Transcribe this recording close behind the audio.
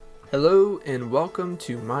Hello and welcome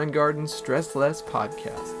to Mind Garden's Stress Less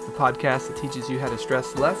podcast, the podcast that teaches you how to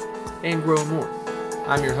stress less and grow more.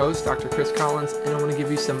 I'm your host, Dr. Chris Collins, and I want to give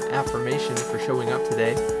you some affirmation for showing up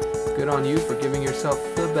today. Good on you for giving yourself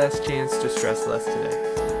the best chance to stress less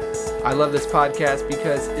today. I love this podcast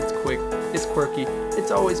because it's quick, it's quirky,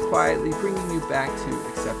 it's always quietly bringing you back to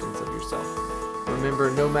acceptance of yourself. Remember,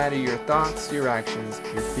 no matter your thoughts, your actions,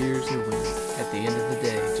 your fears, your wins, at the end of the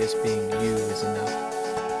day, just being you is enough.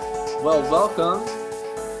 Well, welcome.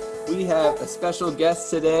 We have a special guest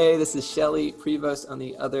today. This is Shelly Prevost on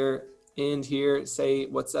the other end here. Say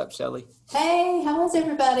what's up, Shelly. Hey, how is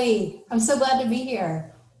everybody? I'm so glad to be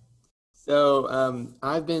here. So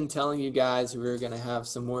I've been telling you guys we were going to have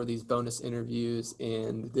some more of these bonus interviews,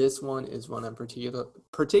 and this one is one I'm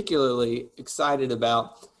particularly excited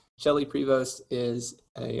about. Shelly Prevost is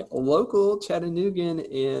a local Chattanoogan,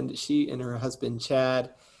 and she and her husband, Chad,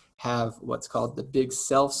 have what's called the Big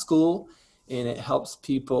Self School, and it helps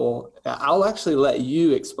people. I'll actually let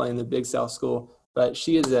you explain the Big Self School, but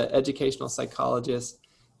she is an educational psychologist.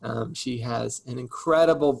 She has an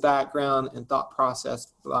incredible background and thought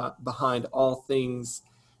process behind all things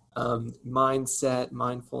mindset,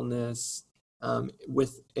 mindfulness,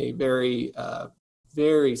 with a very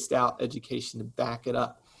stout education to back it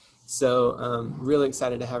up. So really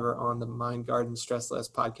excited to have her on the Mind Garden Stress Less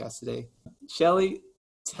podcast today. Shelly,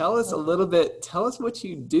 tell us a little bit. Tell us what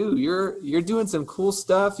you do. You're doing some cool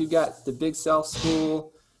stuff. You got the Big Self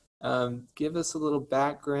School. Give us a little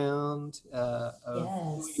background of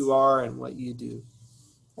who you are and what you do.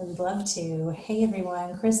 I would love to. Hey,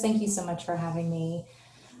 everyone. Chris, thank you so much for having me.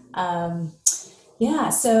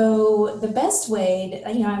 So the best way to,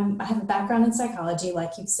 I have a background in psychology,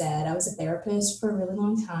 like you've said. I was a therapist for a really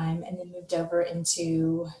long time and then moved over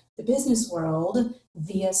into the business world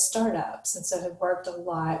via startups. And so I've worked a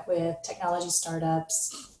lot with technology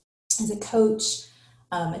startups as a coach.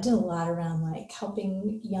 I did a lot around like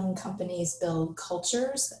helping young companies build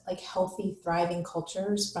cultures, like healthy, thriving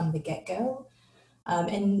cultures from the get-go,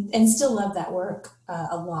 and still love that work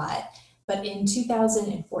a lot. But in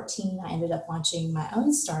 2014, I ended up launching my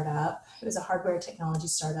own startup. It was a hardware technology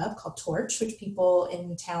startup called Torch, which people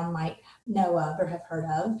in town might know of or have heard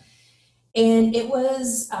of. And it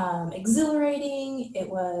was exhilarating. It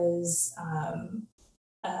was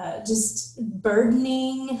just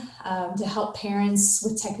burdening to help parents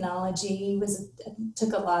with technology. It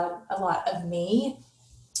took a lot of me,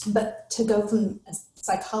 but to go from a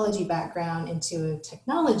psychology background into a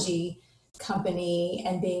technology company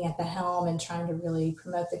and being at the helm and trying to really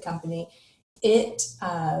promote the company, it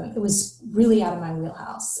was really out of my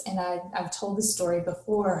wheelhouse. And I've told this story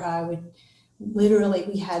before, how I would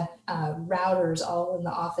we had routers all in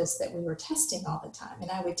the office that we were testing all the time.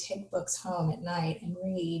 And I would take books home at night and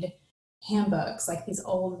read handbooks, like these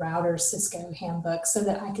old router Cisco handbooks, so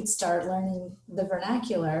that I could start learning the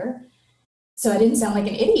vernacular. So I didn't sound like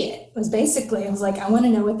an idiot. It was basically, I was like, I want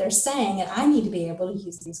to know what they're saying and I need to be able to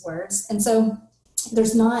use these words. And so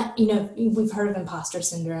there's not, we've heard of imposter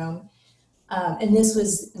syndrome. And this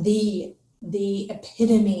was the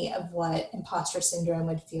epitome of what imposter syndrome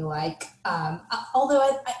would feel like. Although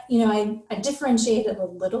I differentiate it a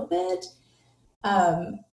little bit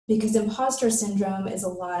because imposter syndrome is a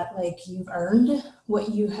lot like you've earned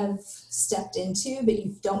what you have stepped into, but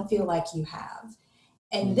you don't feel like you have.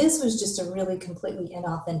 And this was just a really completely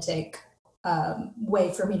inauthentic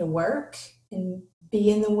way for me to work and be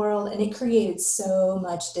in the world. And it created so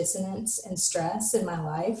much dissonance and stress in my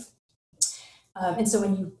life. And so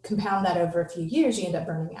when you compound that over a few years, you end up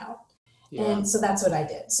burning out. Yeah. And so that's what I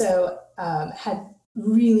did. So had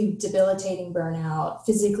really debilitating burnout,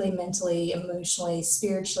 physically, mentally, emotionally,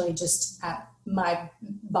 spiritually, just at my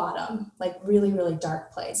bottom, like really, really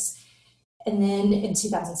dark place. And then in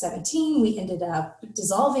 2017, we ended up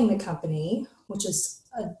dissolving the company, which is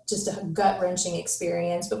just a gut-wrenching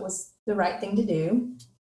experience, but was the right thing to do.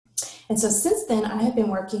 And so since then, I have been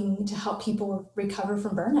working to help people recover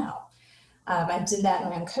from burnout. I did that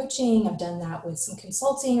around coaching. I've done that with some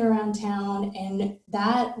consulting around town. And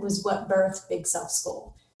that was what birthed Big Self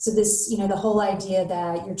School. So this, the whole idea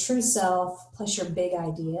that your true self plus your big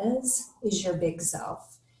ideas is your big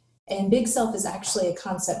self. And Big Self is actually a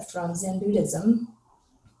concept from Zen Buddhism.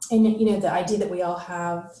 And, the idea that we all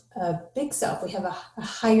have a big self, we have a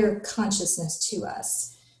higher consciousness to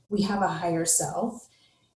us. We have a higher self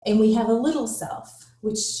and we have a little self,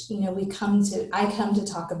 which, I come to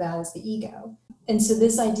talk about as the ego. And so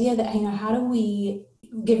this idea that, how do we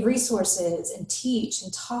give resources and teach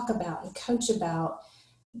and talk about and coach about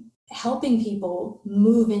helping people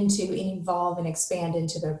move into and evolve and expand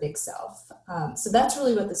into their big self. So that's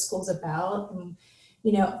really what the school's about. And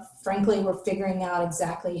frankly, we're figuring out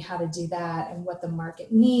exactly how to do that and what the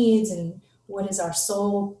market needs and what is our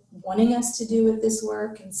soul wanting us to do with this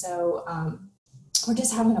work. And so we're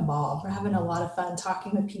just having a ball. We're having a lot of fun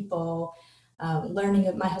talking with people,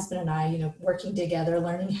 learning, my husband and I, working together,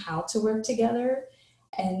 learning how to work together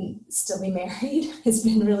and still be married has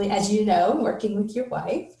been really, as you know, working with your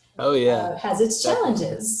wife. Oh yeah, has its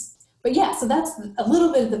challenges. But yeah, so that's a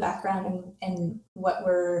little bit of the background and what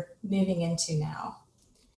we're moving into now.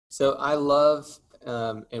 So I love,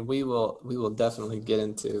 and we will definitely get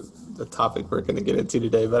into the topic we're going to get into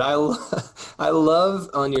today. But I love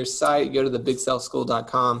on your site, go to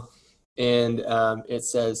thebigselfschool.com, and it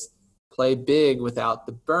says play big without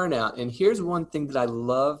the burnout. And here's one thing that I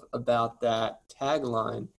love about that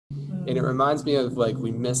tagline. And it reminds me of like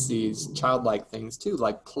we miss these childlike things too,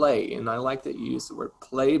 like play. And I like that you use the word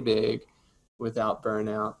play big without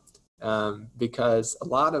burnout, because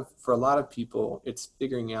for a lot of people, it's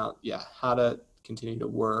figuring out how to continue to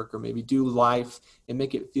work or maybe do life and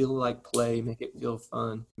make it feel like play, make it feel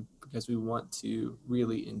fun, because we want to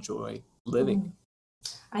really enjoy living.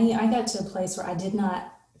 I got to a place where I did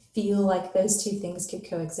not feel like those two things could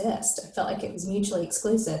coexist. I felt like it was mutually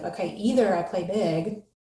exclusive. Okay, either I play big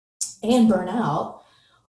and burn out,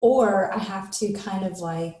 or I have to kind of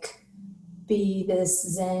like be this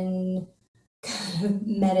Zen kind of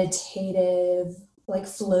meditative, like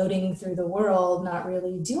floating through the world, not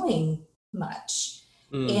really doing much.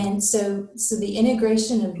 And so the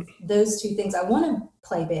integration of those two things, I want to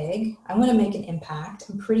play big, I want to make an impact,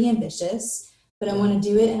 I'm pretty ambitious, but I want to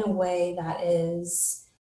do it in a way that is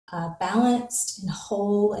balanced and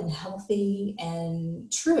whole and healthy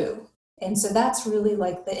and true. And so that's really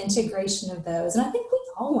like the integration of those. And I think we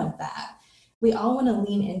all want that. We all want to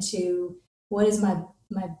lean into what is my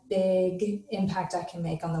big impact I can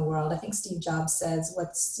make on the world. I think Steve Jobs says,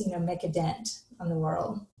 make a dent on the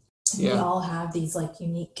world. And we all have these like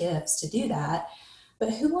unique gifts to do that.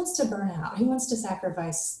 But who wants to burn out? Who wants to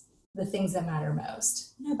sacrifice the things that matter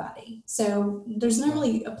most? Nobody. So there's not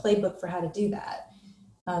really a playbook for how to do that.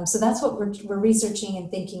 So that's what we're researching and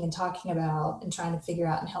thinking and talking about and trying to figure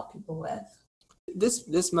out and help people with.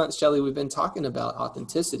 This month, Shelley, we've been talking about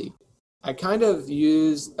authenticity. I kind of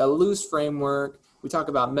use a loose framework. We talk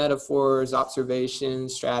about metaphors,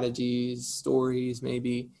 observations, strategies, stories,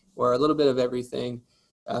 maybe, or a little bit of everything.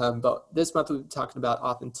 But this month we've been talking about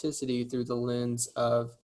authenticity through the lens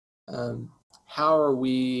of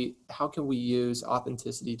how can we use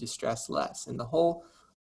authenticity to stress less? And the whole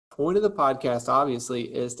point of the podcast, obviously,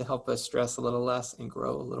 is to help us stress a little less and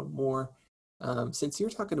grow a little more. Since you're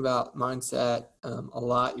talking about mindset a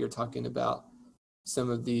lot, you're talking about some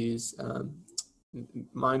of these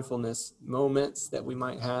mindfulness moments that we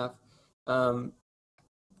might have.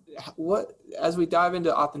 As we dive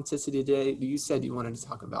into authenticity today, you said you wanted to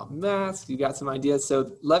talk about masks. You got some ideas.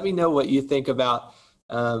 So let me know what you think about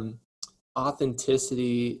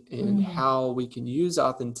authenticity and how we can use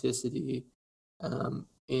authenticity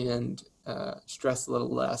and stress a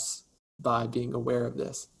little less by being aware of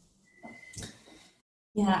this.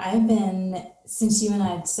 Yeah, since you and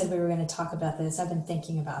I said we were going to talk about this, I've been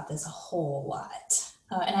thinking about this a whole lot.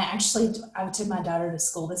 And I took my daughter to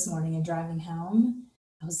school this morning and driving home,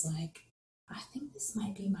 I was like, I think this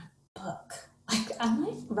might be my book. Like, I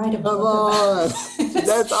might write a book about it.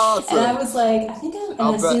 That's awesome. And I was like, as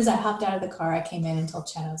soon as I hopped out of the car, I came in and told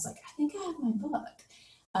Chen, I was like, I think I have my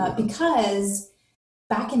book. Because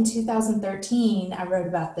back in 2013, I wrote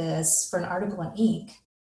about this for an article in Inc.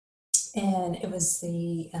 And it was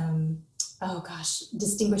the,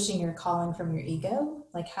 distinguishing your calling from your ego.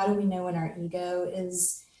 Like, how do we know when our ego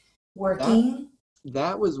is working?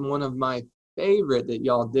 That was one of my favorite that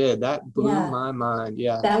y'all did. That blew my mind.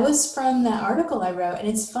 Yeah. That was from that article I wrote. And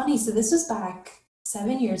it's funny. So this was back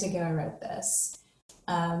 7 years ago. I wrote this,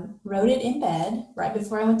 wrote it in bed right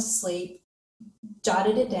before I went to sleep,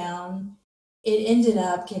 jotted it down. It ended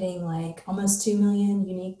up getting like almost 2 million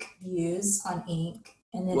unique views on Inc.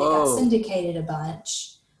 And then it got syndicated a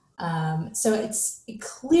bunch. So it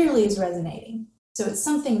clearly is resonating. So it's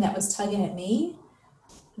something that was tugging at me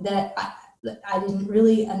that I didn't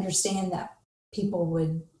really understand that people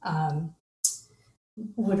would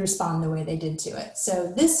respond the way they did to it.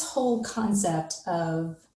 So this whole concept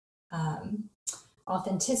of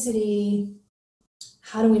authenticity,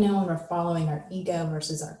 how do we know when we're following our ego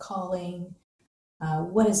versus our calling?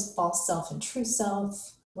 What is false self and true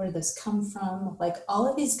self? Where do those come from? Like, all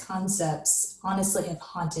of these concepts honestly have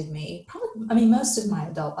haunted me. Probably, most of my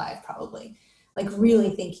adult life, probably, like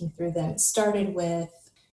really thinking through them. It started with,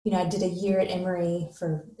 I did a year at Emory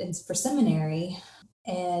for seminary,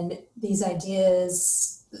 and these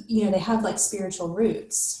ideas they have like spiritual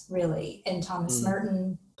roots, really. And Thomas Mm.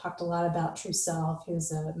 Merton talked a lot about true self. He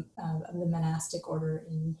was of the monastic order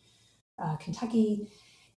in Kentucky.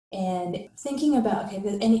 And thinking about,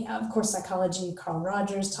 okay, of course, psychology, Carl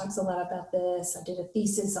Rogers talks a lot about this. I did a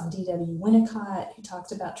thesis on D.W. Winnicott, who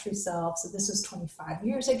talked about true self. So this was 25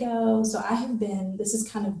 years ago. So this has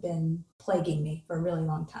kind of been plaguing me for a really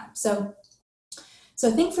long time. So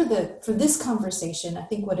I think for this conversation, I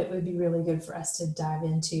think what it would be really good for us to dive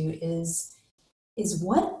into is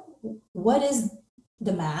what is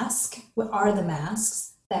the mask? What are the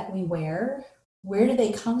masks that we wear? Where do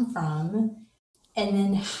they come from? And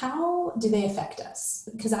then how do they affect us?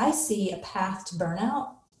 Because I see a path to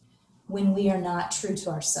burnout when we are not true to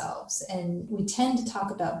ourselves. And we tend to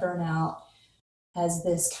talk about burnout as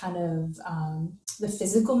this kind of the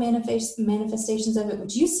physical manifestations of it,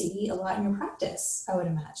 which you see a lot in your practice, I would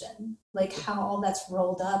imagine. Like how all that's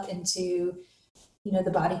rolled up into,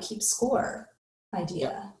 the body keeps score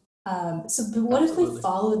idea. But what Absolutely. if we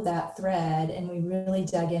followed that thread and we really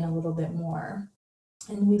dug in a little bit more?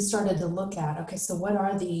 And we started to look at, okay, so what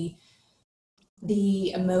are the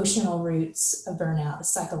emotional roots of burnout, the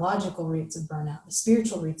psychological roots of burnout, the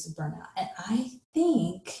spiritual roots of burnout? And I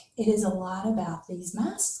think it is a lot about these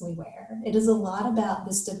masks we wear. It is a lot about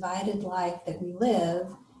this divided life that we live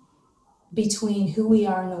between who we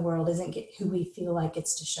are in the world isn't who we feel like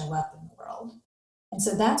gets to show up in the world. And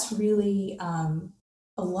so that's really a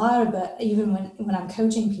lot about, even when I'm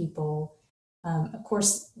coaching people, of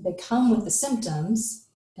course, they come with the symptoms,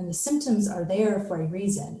 and the symptoms are there for a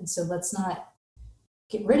reason. And so let's not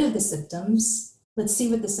get rid of the symptoms. Let's see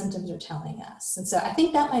what the symptoms are telling us. And so I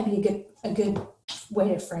think that might be a good way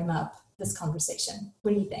to frame up this conversation.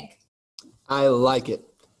 What do you think? I like it.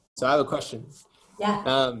 So I have a question.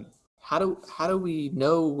 Yeah. How do we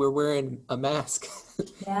know we're wearing a mask?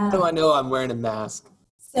 Yeah. How do I know I'm wearing a mask?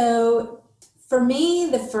 So for me,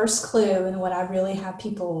 the first clue, and what I really have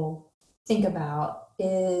people think about,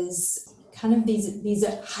 is kind of these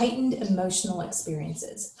heightened emotional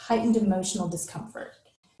experiences, heightened emotional discomfort.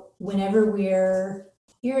 Whenever we're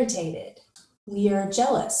irritated, we are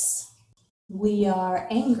jealous, we are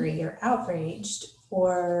angry or outraged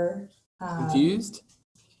or Confused?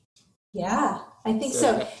 Yeah, I think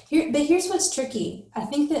so. But here's what's tricky. I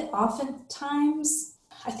think that oftentimes,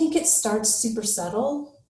 I think it starts super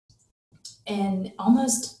subtle and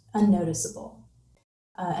almost unnoticeable.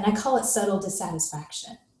 And I call it subtle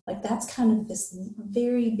dissatisfaction. Like that's kind of this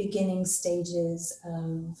very beginning stages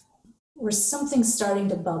of where something's starting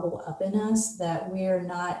to bubble up in us that we are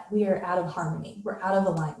out of harmony. We're out of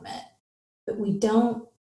alignment, but we don't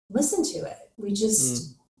listen to it. We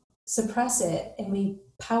just suppress it and we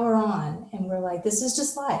power on and we're like, this is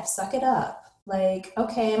just life. Suck it up. Like,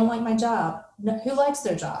 okay, I don't like my job. No, who likes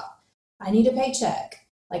their job? I need a paycheck.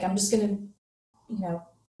 Like, I'm just going to,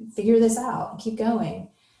 figure this out and keep going.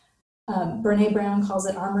 Brene Brown calls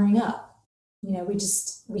it armoring up.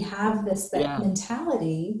 We have that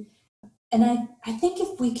mentality. And I think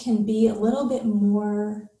if we can be a little bit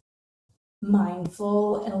more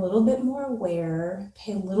mindful and a little bit more aware,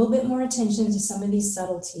 pay a little bit more attention to some of these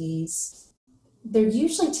subtleties, they're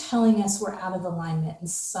usually telling us we're out of alignment in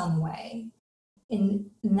some way. And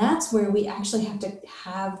that's where we actually have to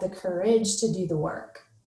have the courage to do the work,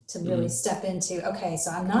 to really step into, okay,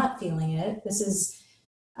 so I'm not feeling it.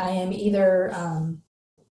 I am either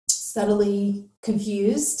subtly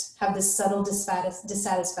confused, have this subtle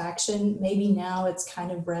dissatisfaction. Maybe now it's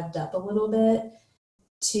kind of revved up a little bit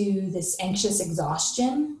to this anxious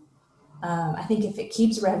exhaustion. I think if it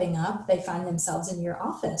keeps revving up, they find themselves in your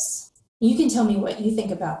office. You can tell me what you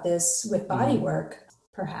think about this with body work,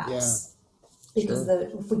 perhaps. Yeah, because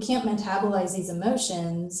if we can't metabolize these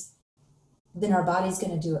emotions, then our body's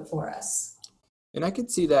going to do it for us. And I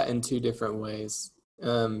could see that in two different ways.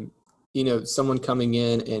 Someone coming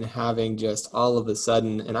in and having just all of a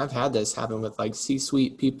sudden, and I've had this happen with like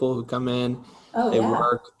C-suite people who come in, they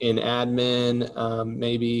work in admin,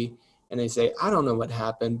 maybe, and they say, I don't know what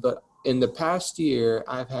happened, but in the past year,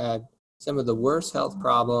 I've had some of the worst health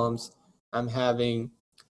problems. I'm having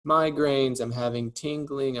migraines, I'm having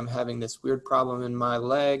tingling, I'm having this weird problem in my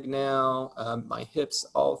leg now, my hips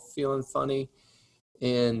all feeling funny.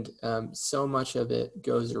 And so much of it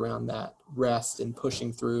goes around that rest and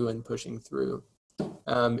pushing through. And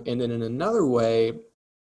then in another way,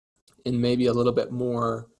 and maybe a little bit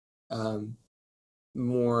more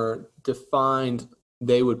defined,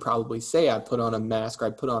 they would probably say I put on a mask or I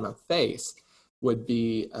put on a face, would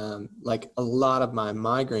be like a lot of my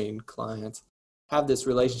migraine clients have this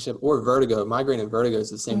relationship, or vertigo. Migraine and vertigo is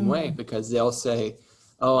the same way, because they'll say,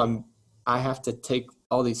 oh, I have to take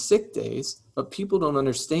all these sick days, but people don't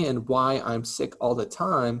understand why I'm sick all the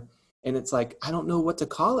time. And it's like, I don't know what to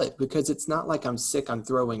call it, because it's not like I'm sick, I'm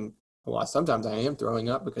throwing, well, sometimes I am throwing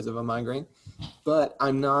up because of a migraine, but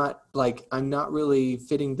I'm not really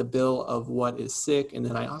fitting the bill of what is sick. And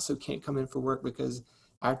then I also can't come in for work because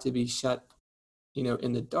I have to be shut,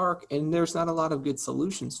 in the dark, and there's not a lot of good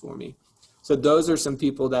solutions for me. So those are some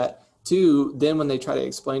people that too, then when they try to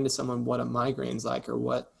explain to someone what a migraine's like, or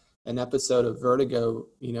what an episode of vertigo,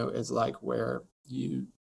 is like, where you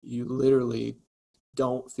literally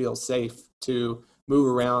don't feel safe to move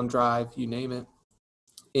around, drive, you name it.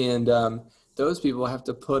 And those people have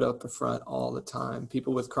to put up a front all the time.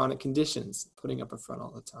 People with chronic conditions putting up a front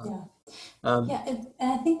all the time. Yeah. And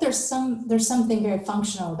I think there's something very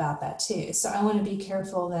functional about that too. So I want to be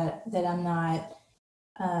careful that I'm not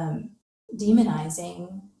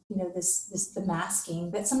demonizing, the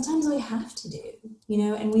masking that sometimes we have to do,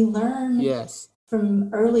 and we learn yes.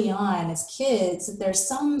 from early on as kids that there's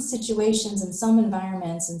some situations and some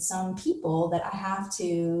environments and some people that I have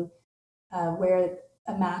to wear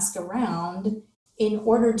a mask around in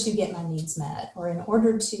order to get my needs met, or in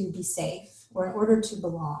order to be safe, or in order to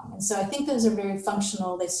belong. And so I think those are very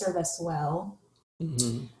functional. They serve us well.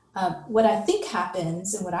 Mm-hmm. What I think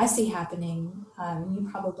happens, and what I see happening, you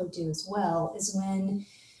probably do as well, is when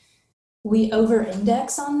we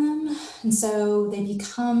over-index on them. And so they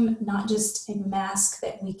become not just a mask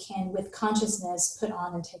that we can, with consciousness, put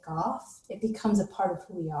on and take off. It becomes a part of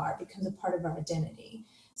who we are, it becomes a part of our identity.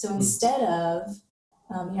 So instead of,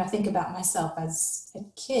 I think about myself as a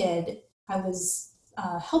kid, I was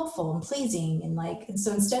helpful and pleasing, and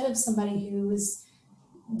so instead of somebody who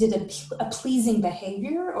did a pleasing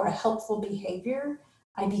behavior or a helpful behavior,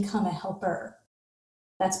 I become a helper.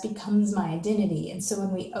 That becomes my identity. And so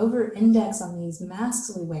when we over-index on these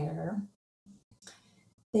masks we wear,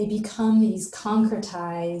 they become these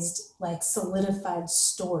concretized, like solidified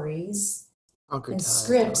stories and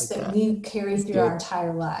scripts that we carry through our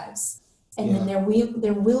entire lives. And then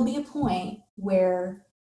there will be a point where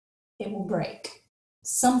it will break.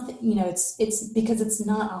 Something, it's because it's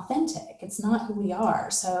not authentic. It's not who we are.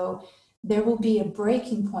 So there will be a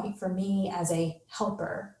breaking point for me as a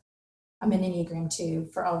helper. I'm an Enneagram 2,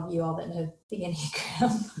 for all of you all that know the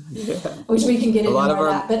Enneagram, which we can get into more of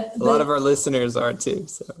that. But a lot of our listeners are too,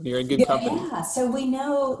 so you're in good company. Yeah, so we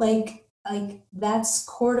know, like that's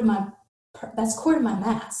core to my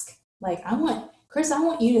mask. Like, I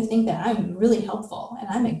want you to think that I'm really helpful and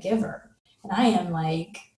I'm a giver and I am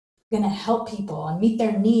going to help people and meet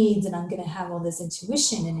their needs, and I'm going to have all this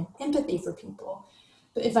intuition and empathy for people.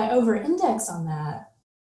 But if I over-index on that,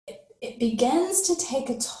 it begins to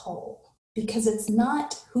take a toll, because it's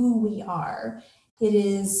not who we are. It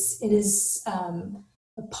is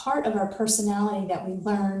a part of our personality that we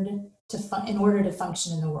learned in order to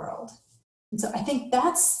function in the world. And so I think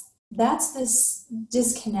that's this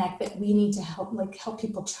disconnect that we need to help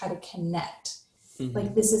people try to connect. Mm-hmm.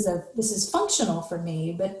 Like, this is functional for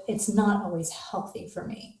me, but it's not always healthy for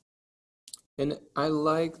me. And I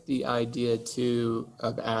like the idea too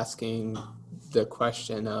of asking the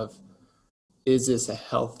question of, is this a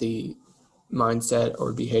healthy mindset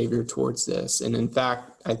or behavior towards this? And in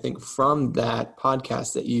fact, I think from that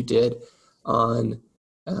podcast that you did on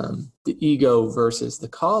the ego versus the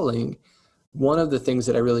calling, one of the things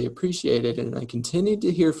that I really appreciated, and I continued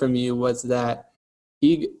to hear from you, was that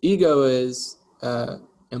ego is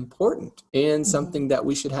important and something that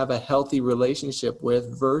we should have a healthy relationship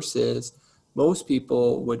with, versus most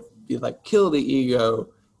people would be like, kill the ego,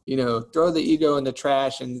 throw the ego in the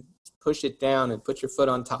trash and push it down and put your foot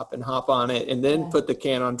on top and hop on it and then put the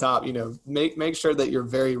can on top, make sure that you're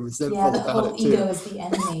very resentful about it too. Ego is the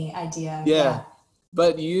enemy idea. Yeah.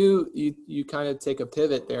 But you kind of take a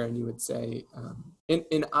pivot there, and you would say,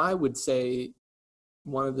 and I would say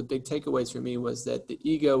one of the big takeaways for me was that the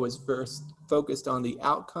ego was first focused on the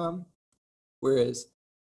outcome, whereas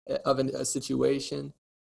of a situation,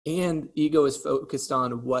 and ego is focused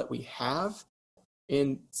on what we have,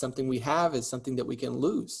 and something we have is something that we can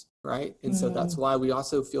lose, right? And so that's why we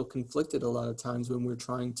also feel conflicted a lot of times when we're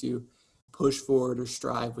trying to push forward or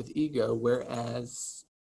strive with ego, whereas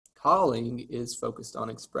calling is focused on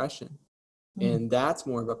expression. And that's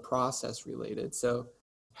more of a process related. So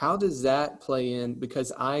how does that play in?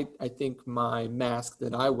 Because I think my mask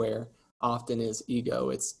that I wear often is ego.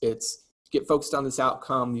 It's get focused on this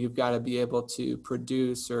outcome. You've got to be able to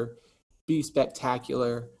produce or be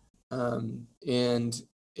spectacular. And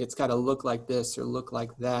it's got to look like this or look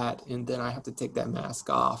like that. And then I have to take that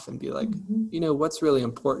mask off and be like, what's really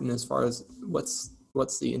important as far as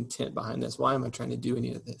what's the intent behind this? Why am I trying to do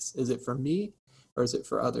any of this? Is it for me or is it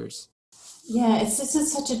for others? Yeah, it's just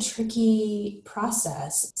such a tricky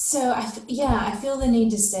process. So I feel the need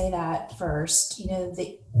to say that first.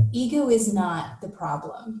 The ego is not the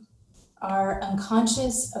problem. Our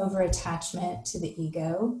unconscious over-attachment to the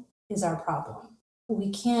ego is our problem.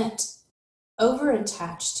 We can't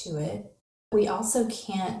over-attach to it. We also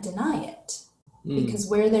can't deny it, Mm, because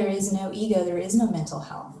where there is no ego, there is no mental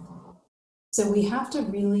health. So we have to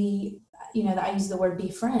really, I use the word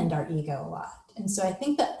befriend our ego a lot. And so I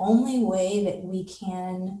think the only way that we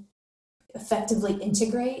can effectively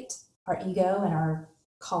integrate our ego and our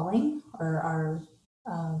calling, or our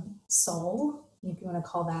soul, if you want to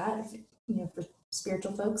call that, for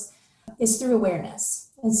spiritual folks, is through awareness.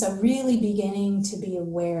 And so really beginning to be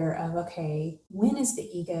aware of, okay, when is the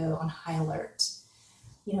ego on high alert?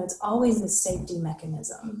 It's always a safety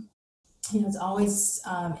mechanism. It's always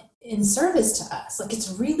in service to us. Like, it's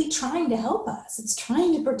really trying to help us. It's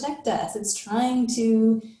trying to protect us. It's trying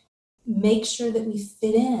to make sure that we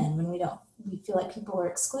fit in when we feel like people are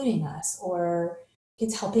excluding us, or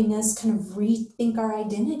it's helping us kind of rethink our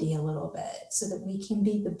identity a little bit so that we can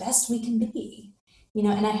be the best we can be. And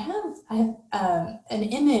I have an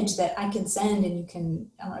image that I can send, and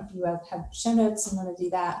I don't know if you have show notes and want to do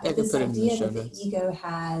that, I but could this put it in the idea show that the notes. ego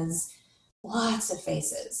has lots of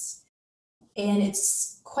faces, and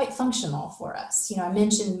it's quite functional for us. I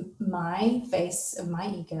mentioned my face of my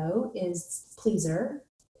ego is pleaser.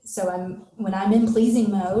 So when I'm in pleasing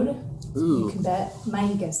mode, you Ooh, can bet my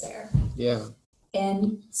ego's there. yeah.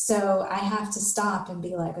 And so I have to stop and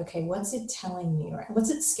be like, okay, what's it telling me? Right? What's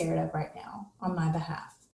it scared of right now on my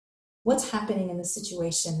behalf? What's happening in the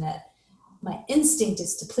situation that my instinct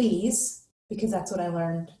is to please, because that's what I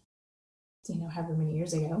learned, however many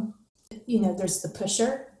years ago. There's the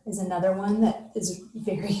pusher is another one that is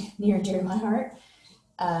very near and dear to my heart,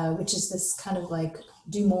 which is this kind of like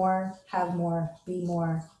do more, have more, be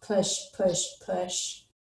more, push, push, push.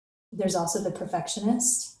 There's also the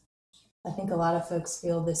perfectionist. I think a lot of folks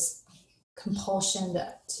feel this compulsion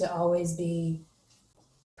to always be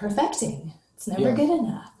perfecting. It's never Yeah. good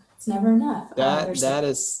enough. It's never enough. That There's the, that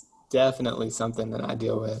is definitely something that I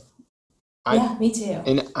deal with. I yeah, me too.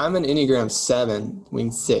 and I'm an Enneagram 7,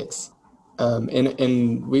 wing 6.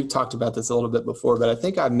 And we've talked about this a little bit before, but I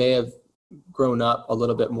think I may have grown up a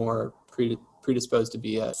little bit more predisposed to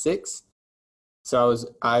be a 6. So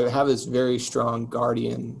I have this very strong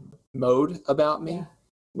guardian mode about Yeah. me,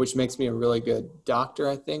 which makes me a really good doctor.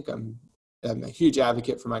 I think I'm a huge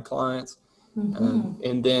advocate for my clients. Mm-hmm.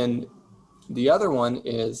 And then the other one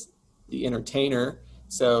is the entertainer.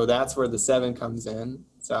 So that's where the 7 comes in.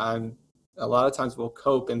 So I'm a lot of times will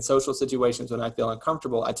cope in social situations when I feel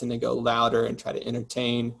uncomfortable. I tend to go louder and try to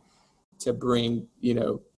entertain, to bring,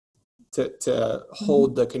 to Mm-hmm.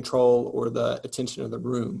 hold the control or the attention of the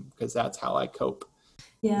room, because that's how I cope. It's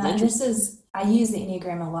Yeah, and interesting. I use the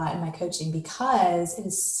Enneagram a lot in my coaching because it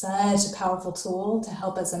is such a powerful tool to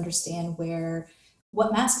help us understand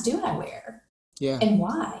what mask do I wear Yeah. and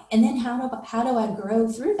why? And then how do I grow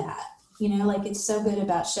through that? Like, it's so good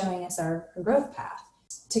about showing us our growth path.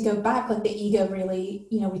 To go back, like the ego really,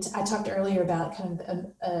 I talked earlier about kind of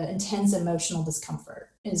intense emotional discomfort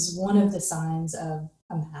is one of the signs of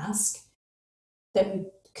a mask that we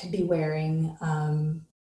could be wearing,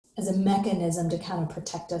 as a mechanism to kind of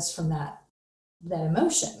protect us from that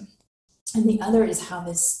emotion. And the other is how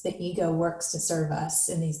the ego works to serve us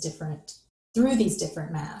through these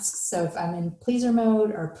different masks. So if I'm in pleaser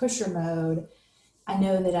mode or pusher mode, I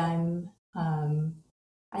know that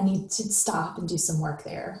I need to stop and do some work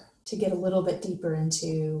there to get a little bit deeper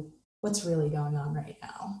into what's really going on right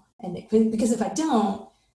now. Because if I don't,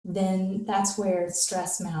 then that's where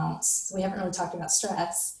stress mounts. So we haven't really talked about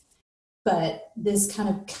stress, but this kind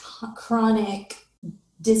of chronic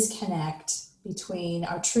disconnect between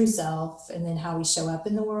our true self and then how we show up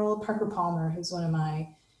in the world. Parker Palmer, who's one of my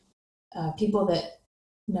people that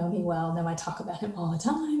know me well, know I talk about him all the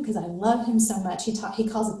time because I love him so much. He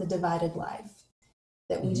calls it the divided life,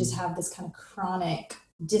 that we just Mm-hmm. have this kind of chronic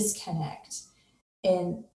disconnect.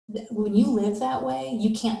 And when you live that way,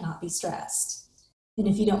 you can't not be stressed. And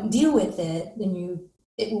if you don't deal with it, then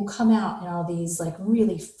it will come out in all these like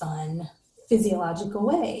really fun physiological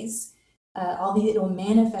ways. It will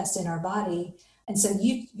manifest in our body. And so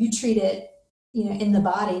you treat it, in the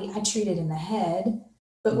body. I treat it in the head,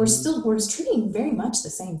 but Mm-hmm. we're treating very much the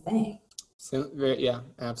same thing. So, yeah,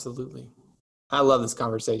 absolutely. I love this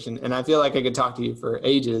conversation, and I feel like I could talk to you for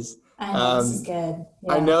ages. I know this is Um, good.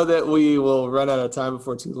 I Yeah. know that we will run out of time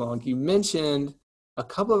before too long. You mentioned a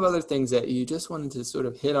couple of other things that you just wanted to sort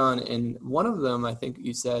of hit on, and one of them, I think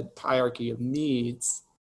you said hierarchy of needs.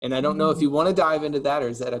 And I don't know if Mm. you want to dive into that, or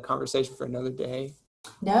is that a conversation for another day?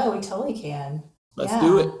 No, we totally can. Let's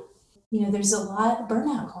do it. Yeah. There's a lot of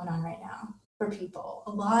burnout going on right now for people,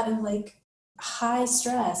 a lot of like high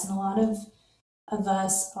stress, and a lot of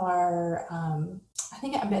us are, I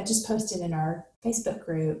think I just posted in our Facebook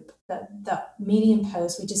group the Medium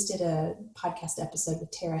post. We just did a podcast episode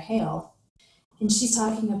with Tara Hale, and she's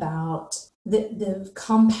talking about the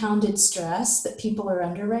compounded stress that people are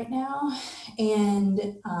under right now.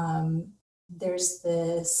 And there's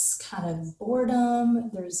this kind of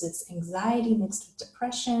boredom, there's this anxiety mixed with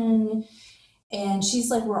depression. And she's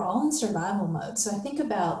like, we're all in survival mode. So I think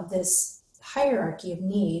about this hierarchy of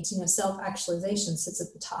needs, self-actualization sits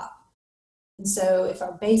at the top. And so if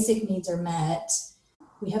our basic needs are met,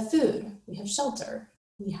 we have food, we have shelter,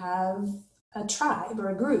 we have a tribe or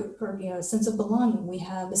a group, or a sense of belonging. We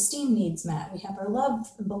have esteem needs met. We have our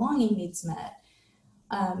love and belonging needs met.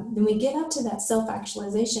 Then we get up to that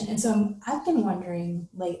self-actualization. And so I've been wondering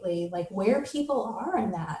lately, like, where people are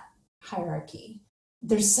in that hierarchy.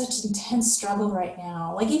 There's such intense struggle right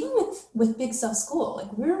now. Like, even with Big Self School,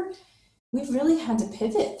 like we've really had to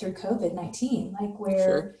pivot through COVID-19. Like, where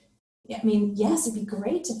Sure. I mean, yes, it'd be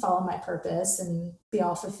great to follow my purpose and be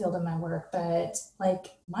all fulfilled in my work, but like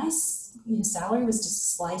my salary was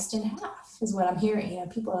just sliced in half, is what I'm hearing.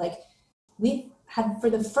 People are like, we've had for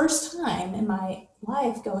the first time in my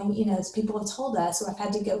life going, as people have told us, so I've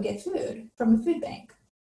had to go get food from a food bank.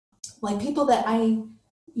 Like people that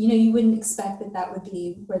you wouldn't expect that would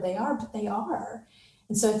be where they are, but they are.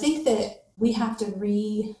 And so I think that we have to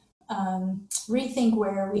rethink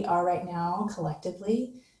where we are right now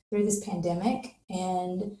collectively through this pandemic,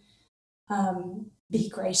 and be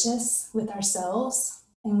gracious with ourselves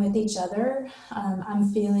and with each other.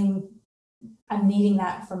 I'm needing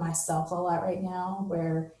that for myself a lot right now,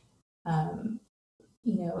 where, I've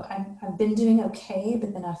been doing okay,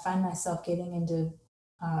 but then I find myself getting into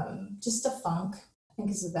just a funk, I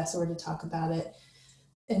think is the best word to talk about it.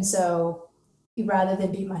 And so rather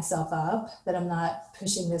than beat myself up that I'm not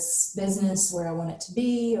pushing this business where I want it to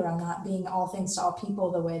be, or I'm not being all things to all people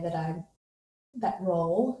the way that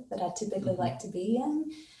role that I typically like to be in,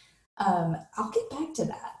 I'll get back to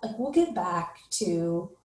that. Like we'll get back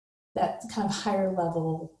to that kind of higher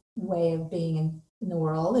level way of being in the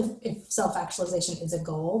world if self-actualization is a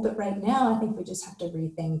goal. But right now, I think we just have to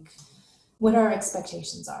rethink what our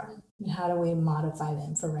expectations are and how do we modify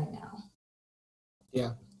them for right now.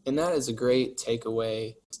 Yeah. And that is a great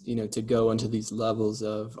takeaway, to go into these levels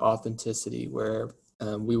of authenticity where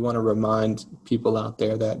we want to remind people out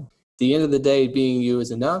there that at the end of the day, being you is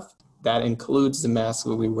enough. That includes the mask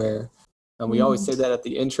that we wear. And we always say that at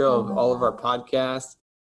the intro of all of our podcasts,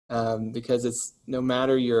 because it's no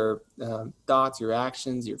matter your thoughts, your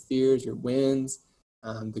actions, your fears, your wins,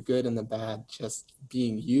 the good and the bad, just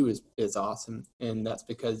being you is awesome. And that's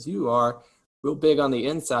because you are real big on the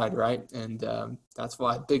inside, right? And that's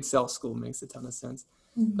why Big Self School makes a ton of sense.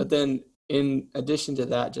 Mm-hmm. But then in addition to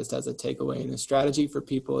that, just as a takeaway and a strategy for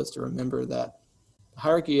people is to remember that the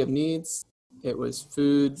hierarchy of needs, it was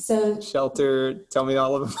food, shelter, tell me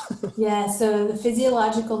all of them. Yeah, so the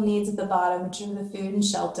physiological needs at the bottom, which are the food and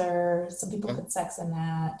shelter. Some people put sex in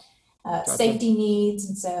that. Gotcha. Safety needs,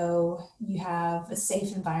 and so you have a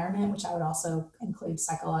safe environment, which I would also include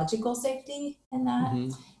psychological safety in that. Mm-hmm.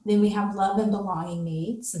 Then we have love and belonging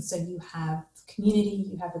needs, and so you have community,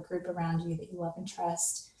 you have a group around you that you love and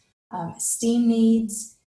trust. Esteem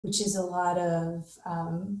needs, which is a lot of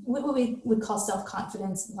what we would call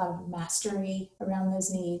self-confidence, a lot of mastery around those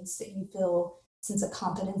needs, that you feel a sense of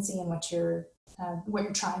competency in what you're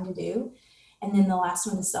trying to do. And then the last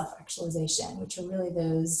one is self-actualization, which are really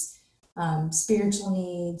those spiritual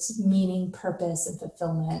needs, meaning, purpose, and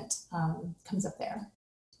fulfillment comes up there.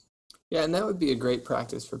 Yeah, and that would be a great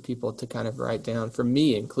practice for people to kind of write down, for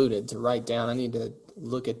me included, to write down. I need to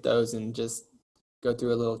look at those and just go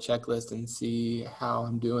through a little checklist and see how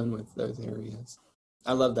I'm doing with those areas.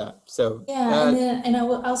 I love that. So yeah, and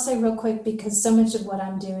I'll say real quick, because so much of what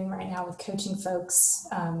I'm doing right now with coaching folks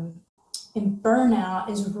in burnout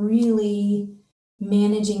is really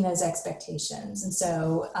managing those expectations. And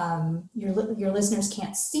so your listeners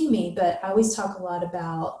can't see me, but I always talk a lot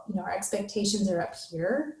about, our expectations are up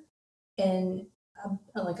here and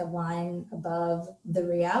like a line above. The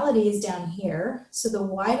reality is down here. So the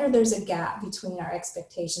wider there's a gap between our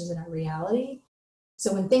expectations and our reality.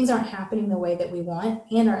 So when things aren't happening the way that we want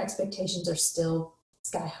and our expectations are still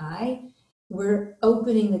sky high, we're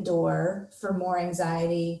opening the door for more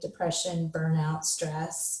anxiety, depression, burnout,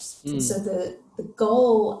 stress. And so the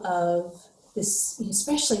goal of this,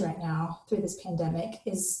 especially right now through this pandemic,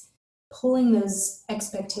 is pulling those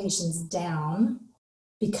expectations down,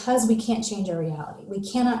 because we can't change our reality. We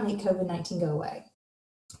cannot make COVID-19 go away.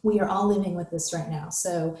 we are all living with this right now.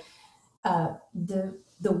 So the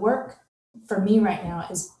work for me right now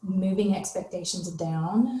is moving expectations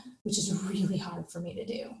down, which is really hard for me to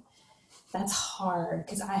do. That's hard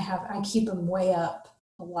because I keep them way up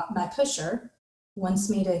a lot. My pusher wants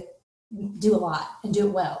me to do a lot and do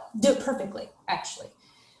it well, do it perfectly, actually.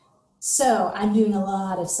 So I'm doing a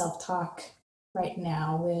lot of self-talk right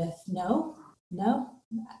now with no.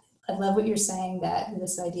 I love what you're saying, that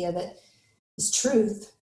this idea that is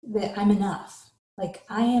truth, that I'm enough. Like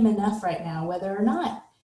I am enough right now, whether or not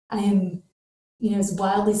I am, as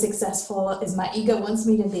wildly successful as my ego wants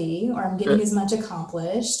me to be, or I'm getting as much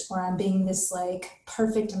accomplished, or I'm being this like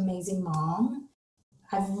perfect, amazing mom.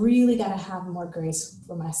 I've really got to have more grace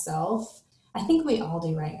for myself. I think we all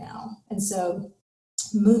do right now. And so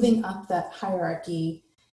moving up that hierarchy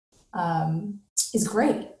is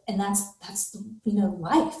great. And that's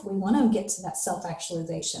life. We want to get to that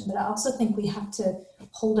self-actualization, but I also think we have to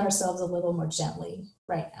hold ourselves a little more gently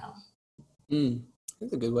right now.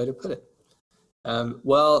 That's a good way to put it.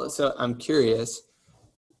 So I'm curious,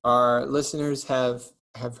 our listeners have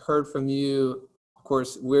heard from you. Of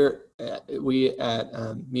course, me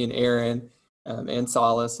and Aaron and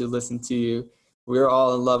Solace, who listen to you, we're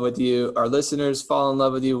all in love with you. Our listeners fall in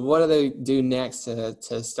love with you. What do they do next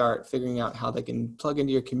to start figuring out how they can plug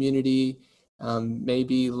into your community?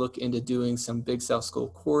 Maybe look into doing some Big Self School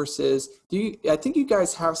courses. I think you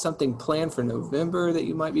guys have something planned for November that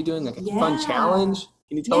you might be doing, like a fun challenge.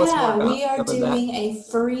 Can you tell us more about that? Yeah, we are doing a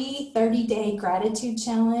free 30-day gratitude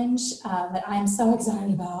challenge that I'm so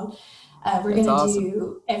excited about. We're going to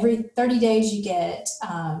do every 30 days you get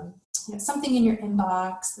something in your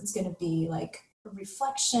inbox that's going to be like a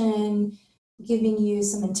reflection, giving you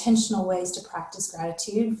some intentional ways to practice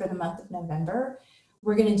gratitude for the month of November.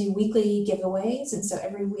 We're going to do weekly giveaways, and so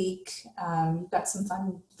every week we've got some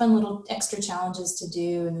fun little extra challenges to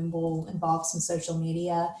do, and then we'll involve some social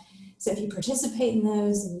media. So if you participate in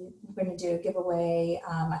those, and we're going to do a giveaway,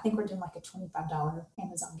 I think we're doing like a $25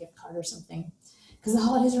 Amazon gift card or something, because the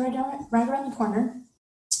holidays are right around the corner.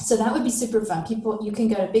 So that would be super fun. You can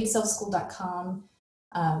go to bigselfschool.com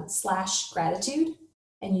 /gratitude,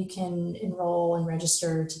 and you can enroll and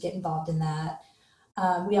register to get involved in that.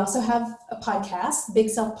 We also have a podcast, Big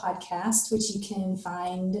Self Podcast, which you can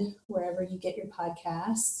find wherever you get your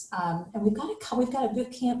podcasts. And we've got a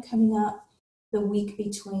boot camp coming up the week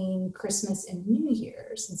between Christmas and New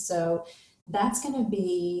Year's. And so that's going to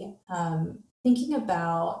be thinking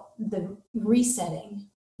about the resetting,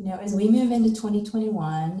 as we move into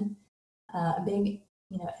 2021, a big,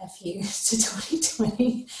 F you to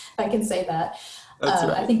 2020, if I can say that. Right.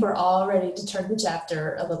 I think we're all ready to turn the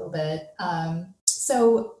chapter a little bit.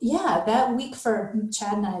 So yeah, that week for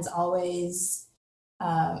Chad and I is always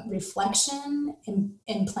reflection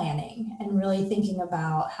and planning, and really thinking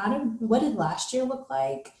about what did last year look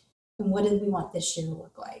like, and what did we want this year to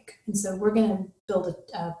look like. And so we're going to build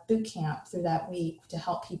a boot camp through that week to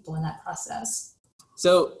help people in that process.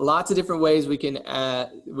 So lots of different ways we can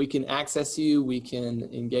access you, we can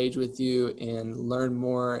engage with you and learn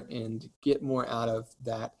more and get more out of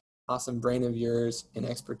that awesome brain of yours and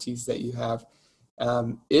expertise that you have.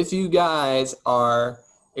 If you guys are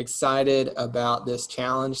excited about this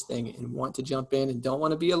challenge thing and want to jump in and don't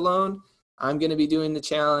want to be alone, I'm going to be doing the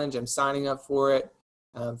challenge. I'm signing up for it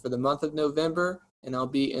for the month of November, and I'll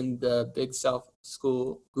be in the Big Self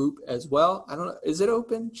School group as well. I don't know, is it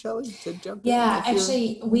open, Shelly, to jump in? Yeah,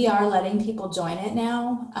 actually, we are letting people join it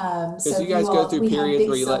now. Because you guys go through periods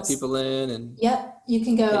where you let people in. And Yep, you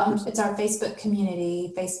can go, it's our Facebook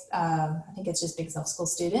community, I think it's just Big Self School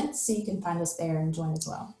students, so you can find us there and join as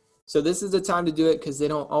well. So this is the time to do it, because they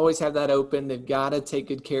don't always have that open. They've got to take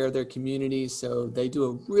good care of their community, so they do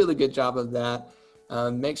a really good job of that.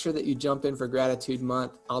 Make sure that you jump in for Gratitude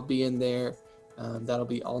Month. I'll be in there. That'll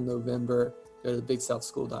be all November. Go to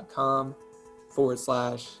bigselfschool.com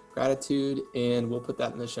 /gratitude, and we'll put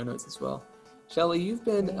that in the show notes as well. Shelly, you've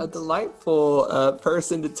been a delightful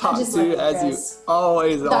person to talk to, as you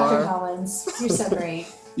always are. Dr. Collins, you're so great.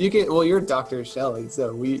 You're Dr. Shelly,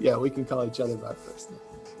 so we can call each other by first name.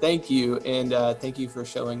 Thank you, and thank you for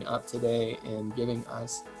showing up today and giving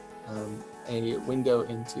us a window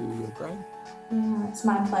into your brain. Yeah, it's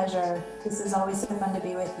my pleasure. This is always so fun to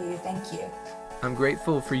be with you. Thank you. I'm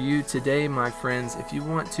grateful for you today, my friends. If you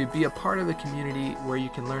want to be a part of the community where you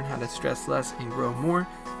can learn how to stress less and grow more,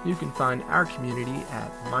 you can find our community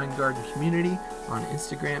at Mind Garden Community on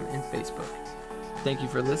Instagram and Facebook. Thank you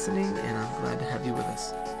for listening, and I'm glad to have you with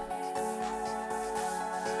us.